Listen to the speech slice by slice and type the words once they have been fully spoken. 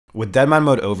With deadman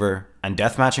mode over and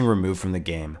deathmatching removed from the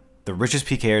game, the richest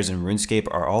PKers in Runescape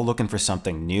are all looking for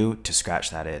something new to scratch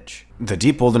that itch. The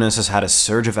Deep Wilderness has had a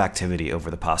surge of activity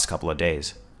over the past couple of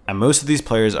days, and most of these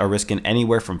players are risking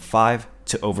anywhere from 5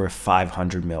 to over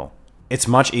 500 mil. It's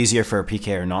much easier for a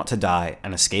PKer not to die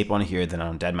and escape on here than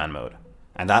on deadman mode,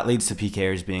 and that leads to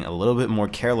PKers being a little bit more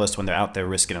careless when they're out there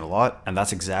risking a lot, and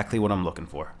that's exactly what I'm looking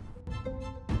for.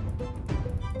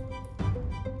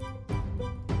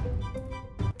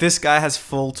 This guy has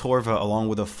full Torva along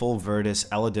with a full Virtus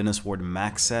Eladinus Ward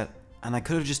max set, and I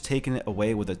could have just taken it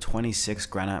away with a 26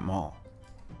 Granite Maul.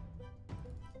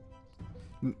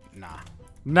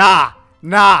 Nah,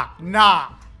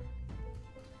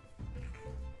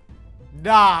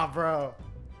 bro.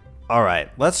 Alright,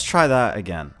 let's try that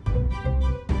again.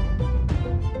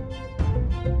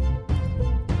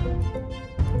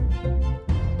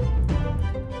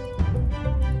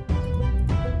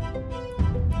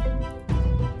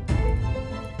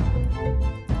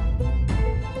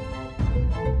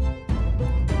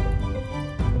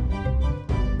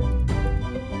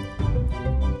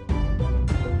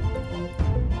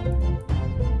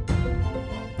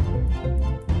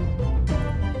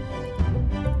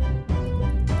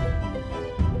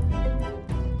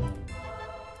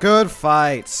 Good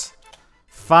fights.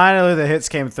 Finally, the hits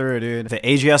came through, dude. The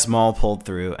AGS Maul pulled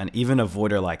through, and even a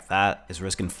voider like that is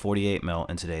risking 48 mil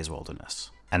in today's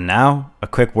wilderness. And now, a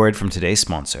quick word from today's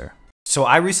sponsor. So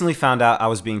I recently found out I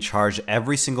was being charged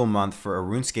every single month for a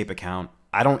Runescape account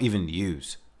I don't even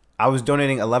use. I was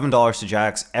donating $11 to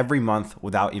Jax every month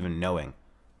without even knowing.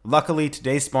 Luckily,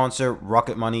 today's sponsor,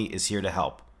 Rocket Money, is here to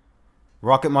help.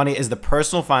 Rocket Money is the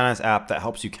personal finance app that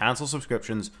helps you cancel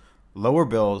subscriptions, lower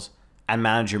bills, and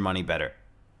manage your money better.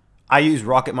 I use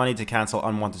Rocket Money to cancel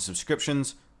unwanted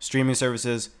subscriptions, streaming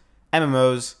services,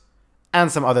 MMOs,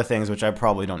 and some other things which I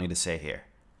probably don't need to say here.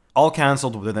 All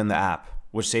cancelled within the app,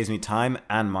 which saves me time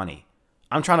and money.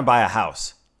 I'm trying to buy a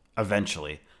house,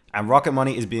 eventually, and Rocket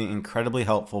Money is being incredibly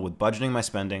helpful with budgeting my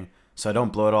spending so I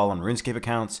don't blow it all on RuneScape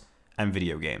accounts and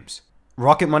video games.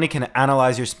 Rocket Money can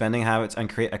analyze your spending habits and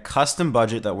create a custom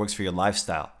budget that works for your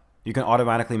lifestyle. You can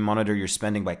automatically monitor your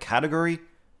spending by category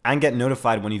and get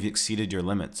notified when you've exceeded your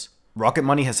limits. Rocket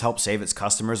Money has helped save its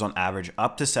customers on average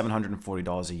up to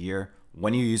 $740 a year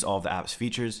when you use all of the app's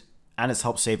features, and it's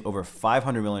helped save over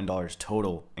 $500 million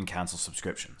total in canceled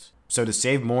subscriptions. So to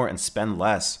save more and spend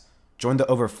less, join the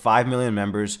over 5 million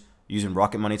members using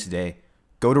Rocket Money today.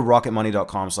 Go to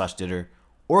rocketmoney.com/ditter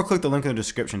or click the link in the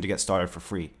description to get started for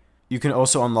free. You can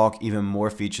also unlock even more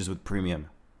features with premium.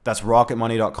 That's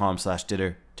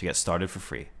rocketmoney.com/ditter to get started for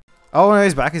free. Oh, no,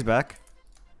 he's back, he's back.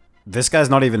 This guy's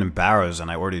not even in Barrows,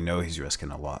 and I already know he's risking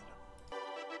a lot.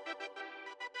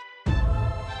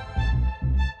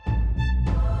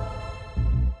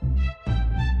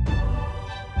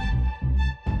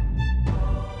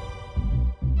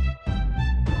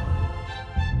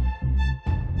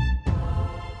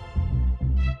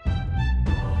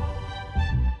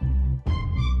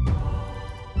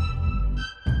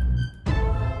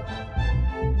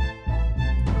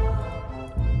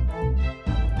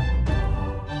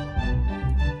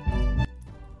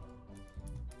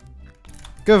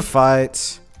 Good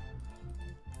fight.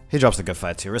 He drops a good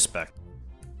fight too. Respect.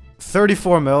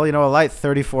 34 mil. You know, a light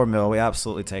 34 mil. We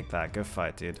absolutely take that. Good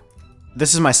fight, dude.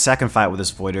 This is my second fight with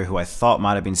this voider who I thought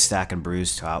might have been stack and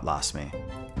bruised to outlast me.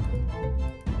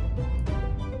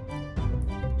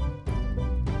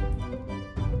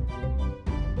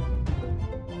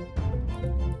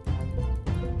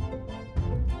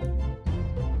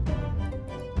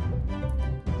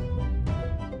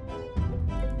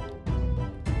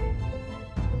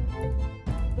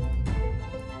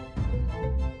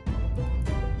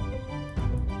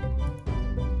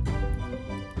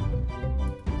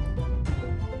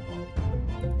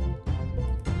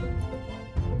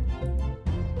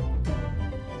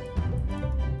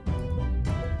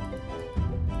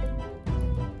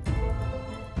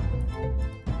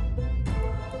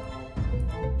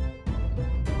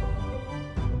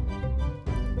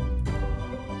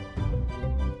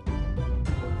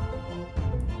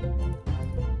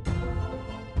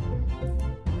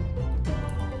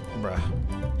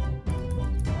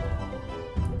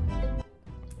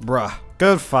 Bruh.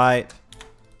 Good fight.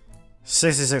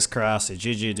 66 Karasi.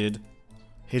 GG, dude.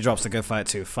 He drops a good fight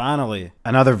too. Finally.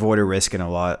 Another voider risking a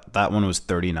lot. That one was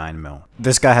 39 mil.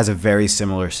 This guy has a very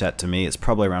similar set to me. It's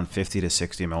probably around 50 to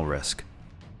 60 mil risk.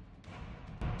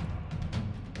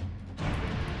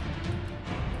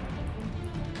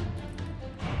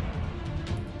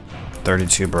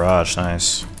 $32 barrage,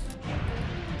 nice.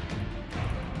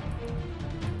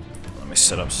 Let me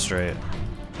sit up straight.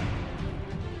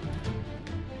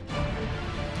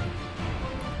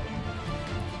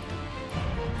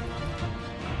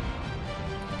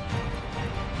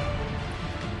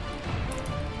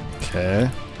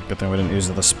 Okay. Good thing we didn't use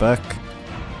the spec.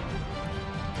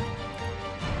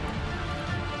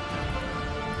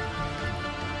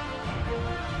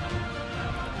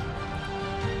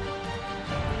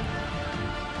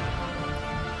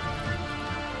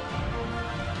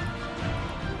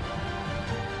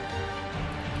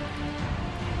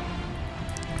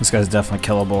 This guy's definitely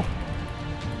killable.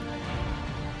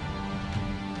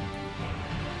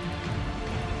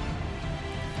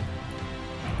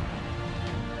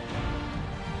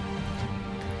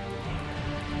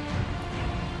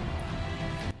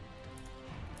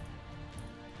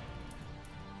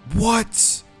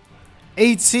 What?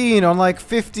 18 on like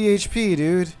 50 HP,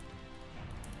 dude.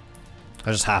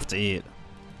 I just have to eat.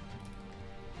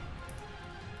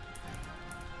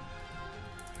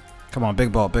 Come on,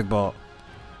 big ball, big ball.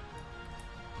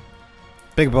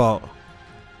 Big ball.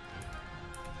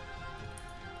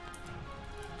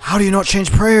 How do you not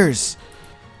change prayers?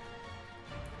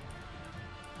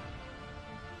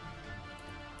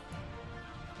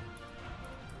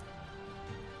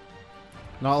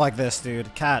 Not like this,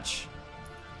 dude. Catch.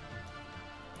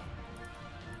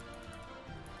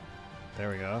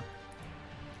 There we go.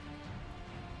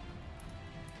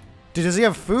 Dude, does he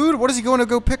have food? What is he going to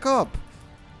go pick up?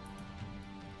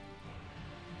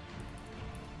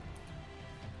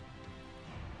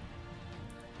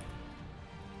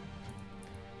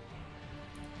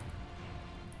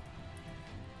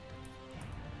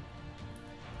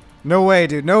 No way,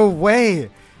 dude. No way.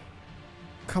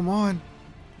 Come on.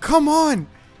 Come on.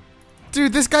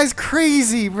 Dude, this guy's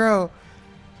crazy, bro.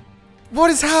 What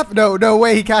is happening? No, no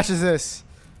way he catches this.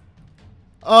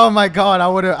 Oh my god, I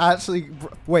would have actually...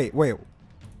 Wait, wait.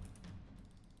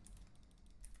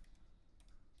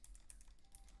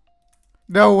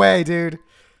 No way, dude.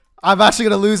 I'm actually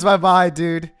gonna lose my mind,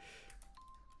 dude.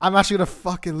 I'm actually gonna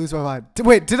fucking lose my mind.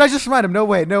 Wait, did I just remind him? No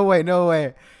way, no way, no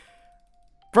way.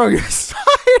 Bro, you're sorry.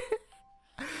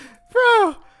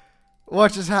 Bro.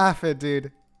 What just happened,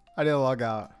 dude? I need to log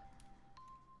out.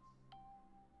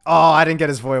 Oh, I didn't get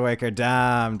his Void Waker.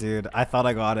 Damn, dude. I thought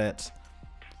I got it.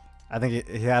 I think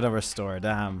he had to restore.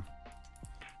 Damn.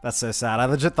 That's so sad. I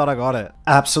legit thought I got it.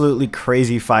 Absolutely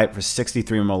crazy fight for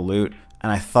 63 mil loot,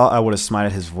 and I thought I would have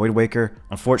smited his Void Waker.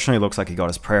 Unfortunately, it looks like he got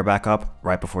his prayer back up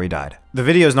right before he died. The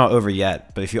video is not over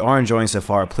yet, but if you are enjoying so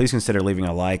far, please consider leaving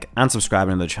a like and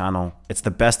subscribing to the channel. It's the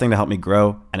best thing to help me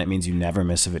grow, and it means you never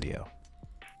miss a video.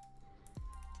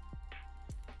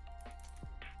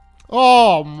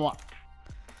 Oh my...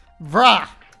 Bruh.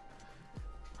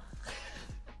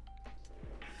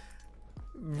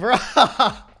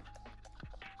 Bruh.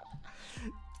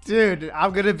 Dude,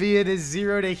 I'm gonna be in a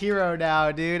 0 to hero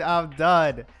now, dude. I'm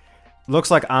done. Looks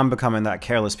like I'm becoming that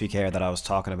careless PKer that I was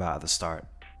talking about at the start.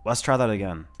 Let's try that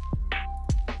again.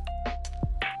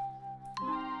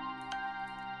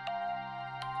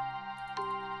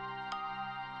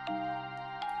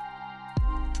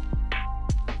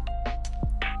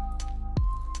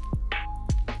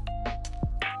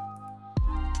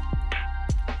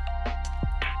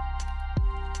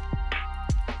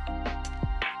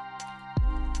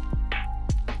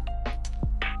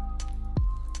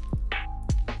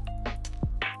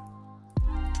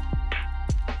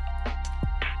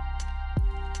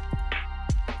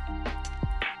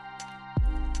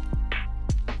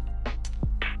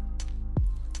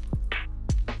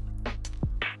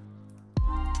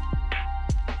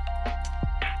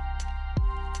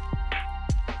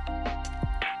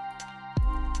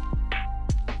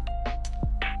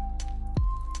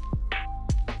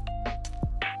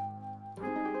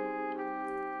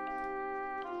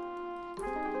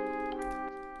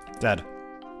 Dead.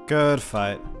 Good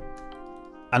fight.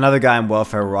 Another guy in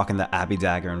welfare rocking the Abbey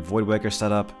Dagger and Void Waker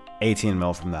setup, 18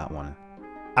 mil from that one.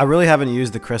 I really haven't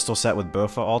used the crystal set with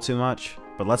Bofa all too much,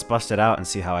 but let's bust it out and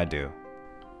see how I do.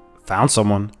 Found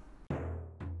someone.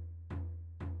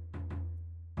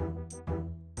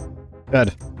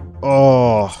 Dead.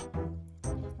 Oh.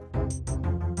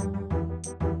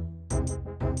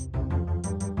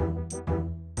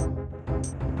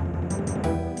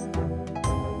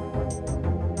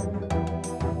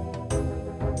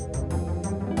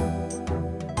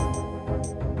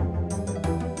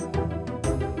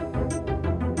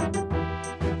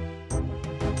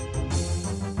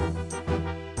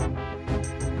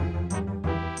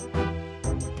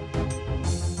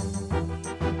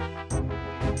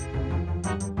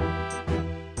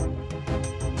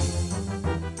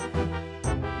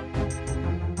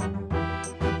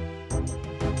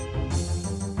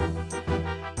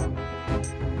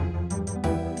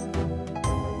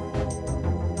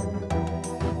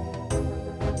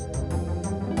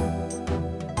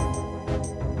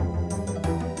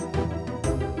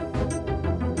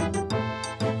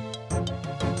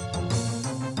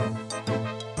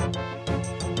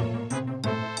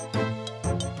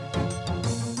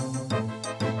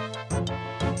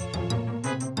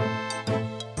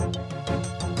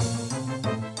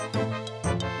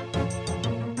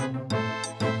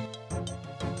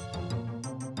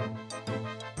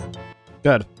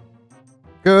 Good.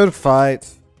 Good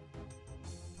fight.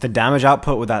 The damage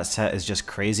output with that set is just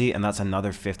crazy, and that's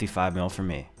another 55 mil for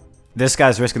me. This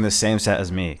guy's risking the same set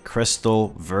as me.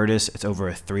 Crystal, Virtus, it's over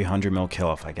a 300 mil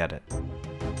kill if I get it.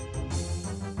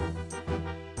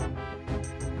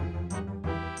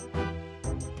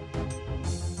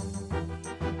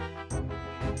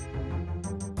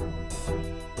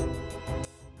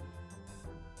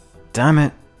 Damn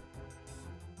it.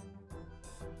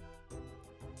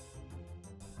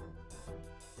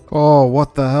 Oh,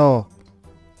 what the hell?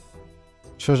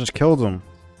 Should've just killed him.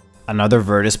 Another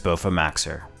Virtus Bofa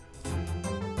Maxer.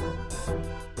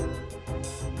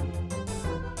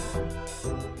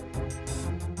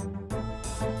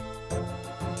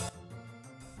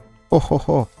 Oh ho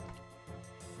ho.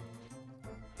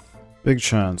 Big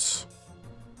chance.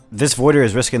 This Voider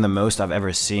is risking the most I've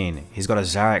ever seen. He's got a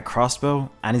Zarak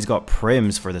crossbow, and he's got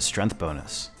Prims for the strength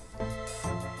bonus.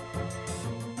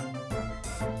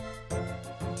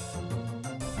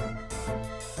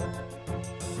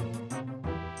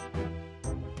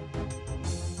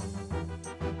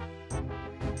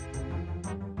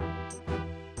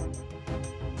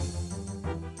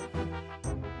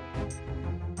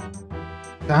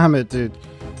 Damn it, dude.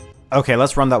 Okay,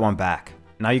 let's run that one back.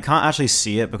 Now you can't actually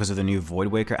see it because of the new Void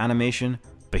Waker animation,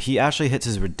 but he actually hits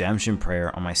his redemption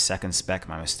prayer on my second spec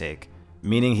by mistake,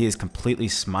 meaning he is completely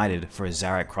smited for his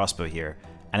Zarak crossbow here,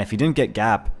 and if he didn't get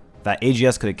gap, that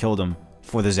AGS could have killed him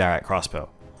for the Zarak crossbow.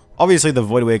 Obviously the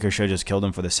Void Waker should have just killed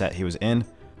him for the set he was in,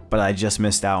 but I just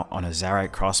missed out on a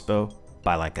Zarak crossbow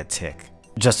by like a tick.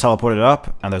 Just teleported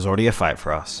up, and there's already a fight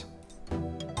for us.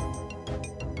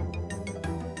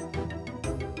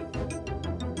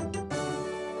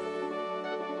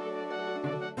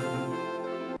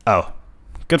 Oh,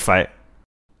 good fight.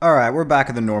 Alright, we're back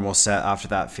at the normal set after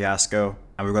that fiasco,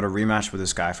 and we've got a rematch with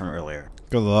this guy from earlier.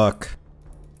 Good luck.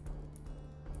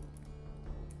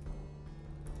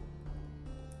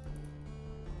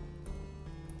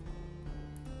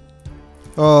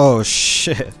 Oh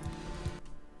shit.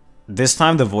 This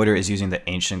time the Voider is using the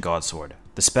Ancient God Sword.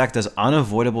 The spec does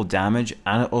unavoidable damage,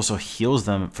 and it also heals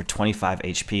them for 25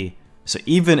 HP, so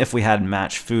even if we had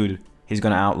match food, he's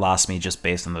gonna outlast me just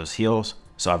based on those heals.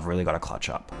 So I've really got to clutch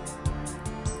up.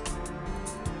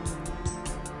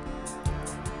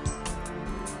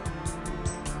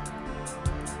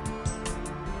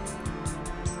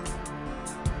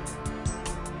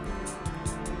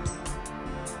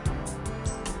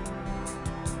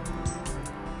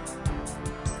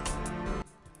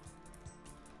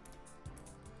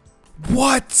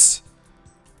 What?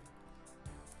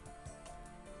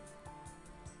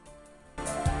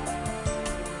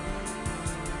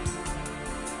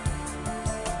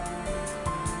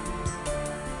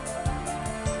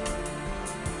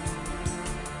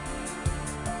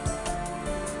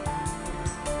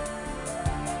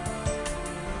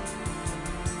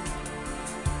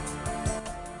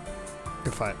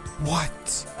 Good fight. What?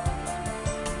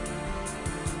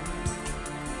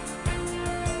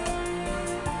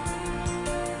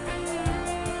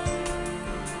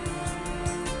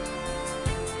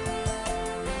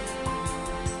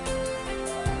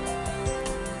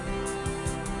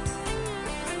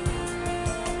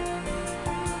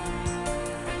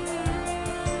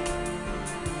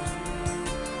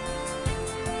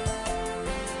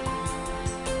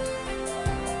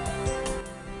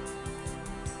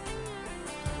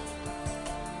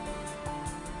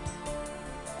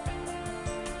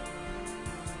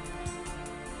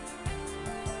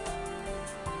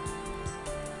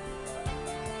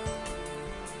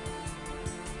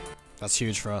 That's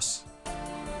huge for us.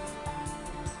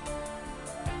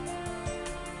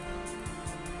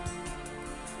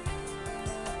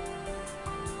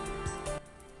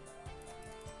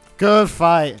 Good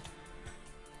fight.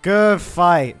 Good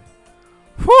fight.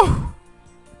 Whew.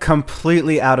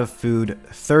 Completely out of food,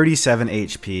 37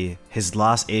 HP. His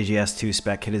last AGS2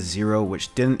 spec hit a 0,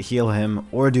 which didn't heal him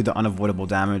or do the unavoidable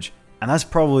damage, and that's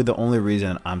probably the only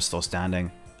reason I'm still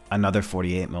standing. Another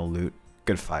 48 mil loot.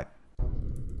 Good fight.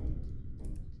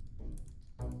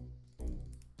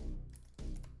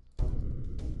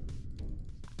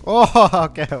 Oh,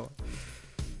 okay.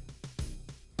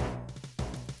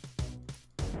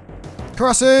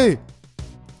 Crossy!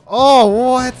 Oh,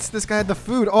 what? This guy had the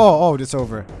food. Oh, it's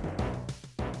over.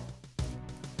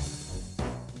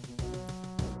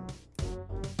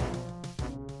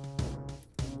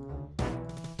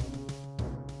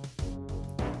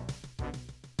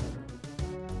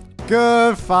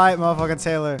 Good fight, motherfucking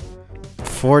Taylor.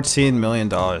 $14 million,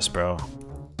 bro.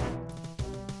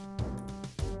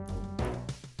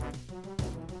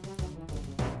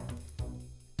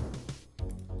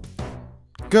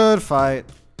 Good fight.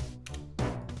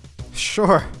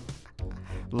 Sure.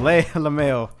 Le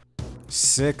Lameo.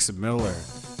 6 Miller.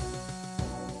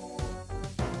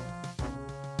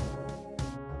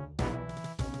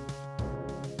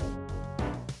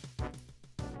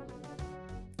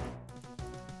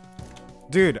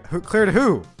 Dude, who cleared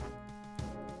who?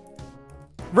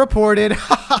 Reported.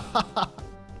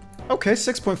 Okay,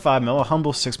 6.5 mil, a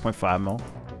humble 6.5 mil.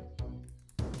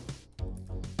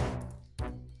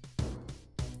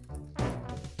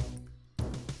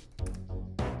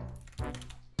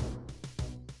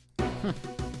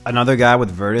 Another guy with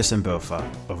Virtus and Bofa,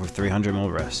 over 300 mil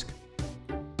risk.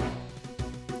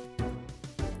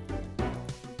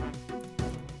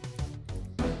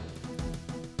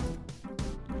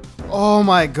 Oh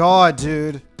my god,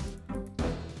 dude.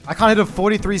 I can't hit a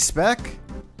 43 spec?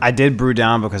 I did brew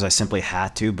down because I simply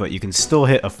had to, but you can still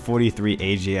hit a 43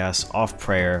 AGS off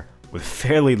prayer with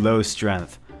fairly low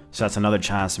strength, so that's another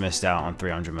chance missed out on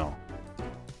 300 mil.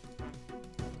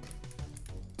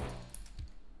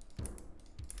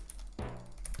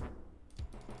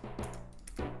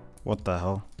 What the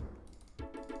hell?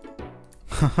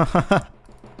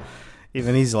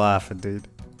 Even he's laughing, dude.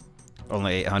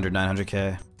 Only 800,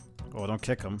 900k. Oh, don't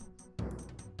kick him.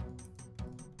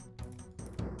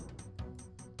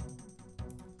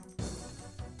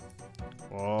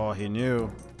 Oh, he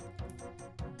knew.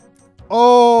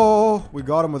 Oh, we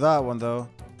got him with that one, though.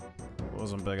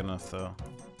 Wasn't big enough, though.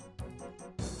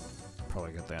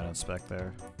 Probably get the unspec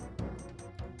there.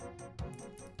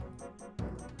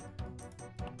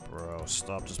 Bro,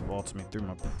 stop just vaulting me through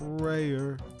my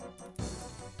prayer.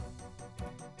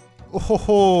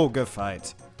 Oh, good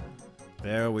fight.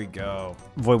 There we go.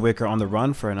 Void Waker on the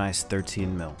run for a nice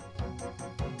 13 mil.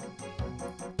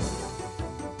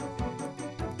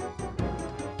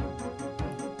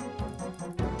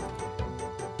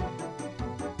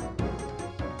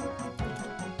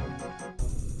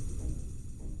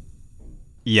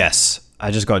 Yes, I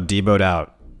just got deboed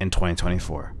out in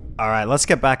 2024. Alright, let's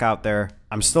get back out there.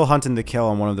 I'm still hunting the kill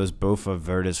on one of those Bofa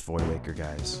Virtus Void Waker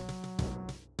guys.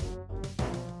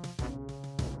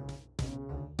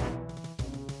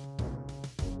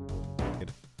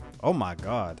 Oh my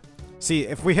god. See,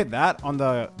 if we hit that on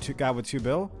the guy with 2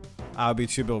 bill, I'll be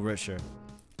 2 bill richer.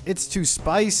 It's too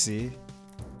spicy.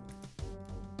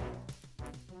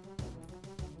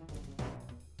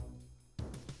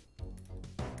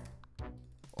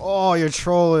 Oh, you're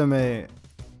trolling me.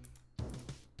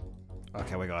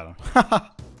 Okay, we got him.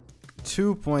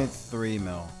 2.3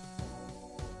 mil.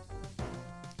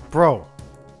 Bro,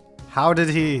 how did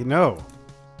he know?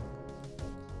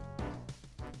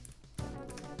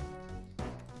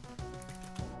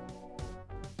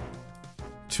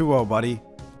 $2-0, buddy.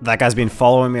 That guy's been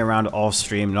following me around all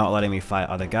stream, not letting me fight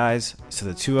other guys, so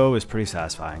the 2-0 is pretty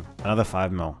satisfying. Another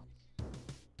 5 mil.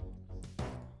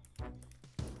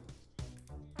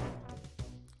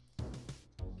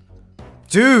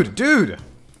 Dude!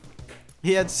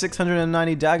 He had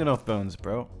 690 Dagonoth bones,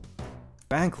 bro.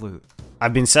 Bank loot.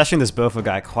 I've been seshing this Bofa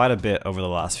guy quite a bit over the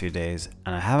last few days,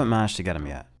 and I haven't managed to get him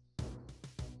yet.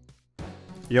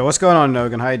 Yo, what's going on,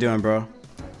 Nogan? How you doing, bro?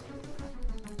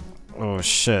 Oh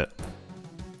shit.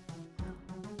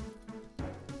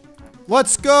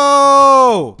 Let's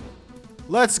go!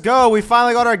 Let's go! We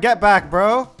finally got our get back,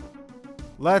 bro.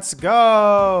 Let's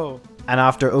go! And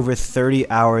after over 30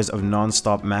 hours of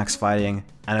non-stop max fighting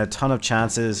and a ton of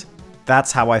chances,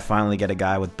 that's how I finally get a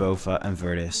guy with Bofa and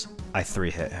Virtus. I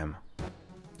 3-hit him.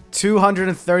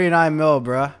 239 mil,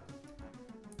 bruh.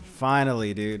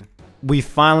 Finally, dude. We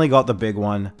finally got the big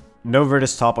one. No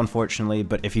Virtus top, unfortunately,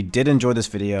 but if you did enjoy this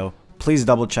video, please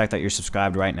double check that you're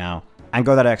subscribed right now and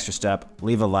go that extra step,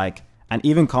 leave a like, and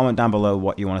even comment down below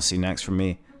what you want to see next from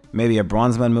me. Maybe a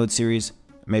Bronzeman mode series,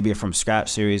 maybe a from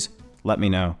scratch series, let me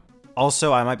know.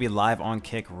 Also, I might be live on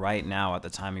Kick right now at the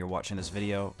time you're watching this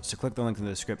video, so click the link in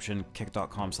the description,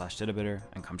 kick.com/DitterBitter,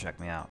 and come check me out.